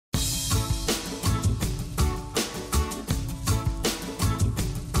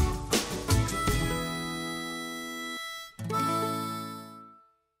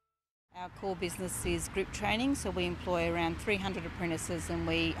core business is group training, so we employ around 300 apprentices and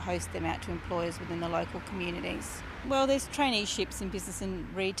we host them out to employers within the local communities. Well, there's traineeships in business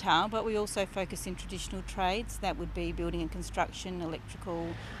and retail, but we also focus in traditional trades. That would be building and construction, electrical,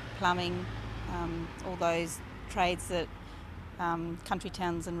 plumbing, all those trades that country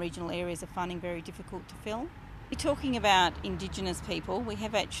towns and regional areas are finding very difficult to fill. We're talking about Indigenous people. We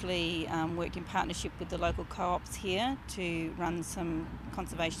have actually worked in partnership with the local co-ops here to run some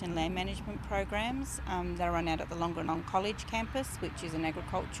conservation and land management programs. They run out at the Longanong College campus, which is an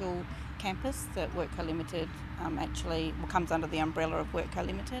agricultural campus that Workco Limited comes under the umbrella of Workco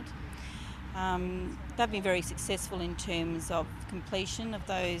Limited. They've been very successful in terms of completion of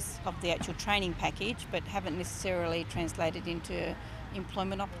the actual training package, but haven't necessarily translated into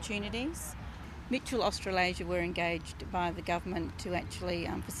employment opportunities. Mitchell Australasia were engaged by the government to actually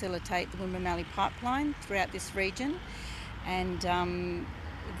facilitate the Wimmera pipeline throughout this region, and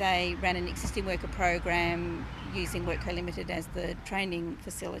they ran an existing worker program using Workco Limited as the training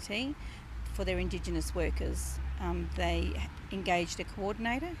facility for their Indigenous workers. They engaged a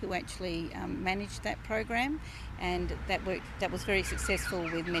coordinator who actually managed that program, and that was very successful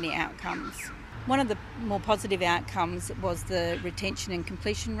with many outcomes. One of the more positive outcomes was the retention and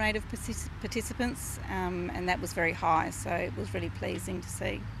completion rate of participants, and that was very high, so it was really pleasing to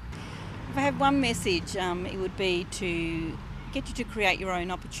see. If I have one message, it would be to get you to create your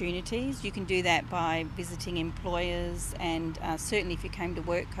own opportunities. You can do that by visiting employers, and certainly if you came to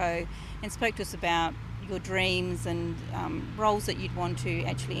Workco and spoke to us about your dreams and roles that you'd want to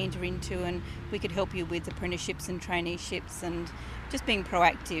actually enter into, and we could help you with apprenticeships and traineeships, and just being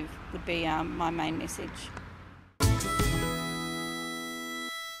proactive would be my main message.